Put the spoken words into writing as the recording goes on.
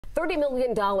$30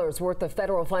 million worth of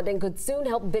federal funding could soon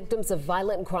help victims of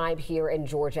violent crime here in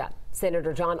Georgia.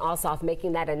 Senator Jon Ossoff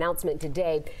making that announcement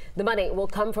today. The money will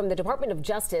come from the Department of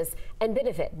Justice and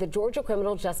benefit the Georgia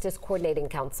Criminal Justice Coordinating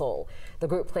Council. The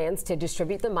group plans to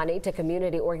distribute the money to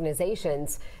community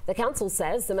organizations. The council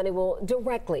says the money will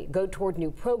directly go toward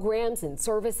new programs and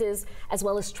services, as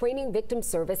well as training victim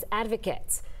service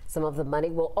advocates. Some of the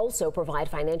money will also provide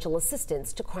financial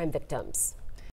assistance to crime victims.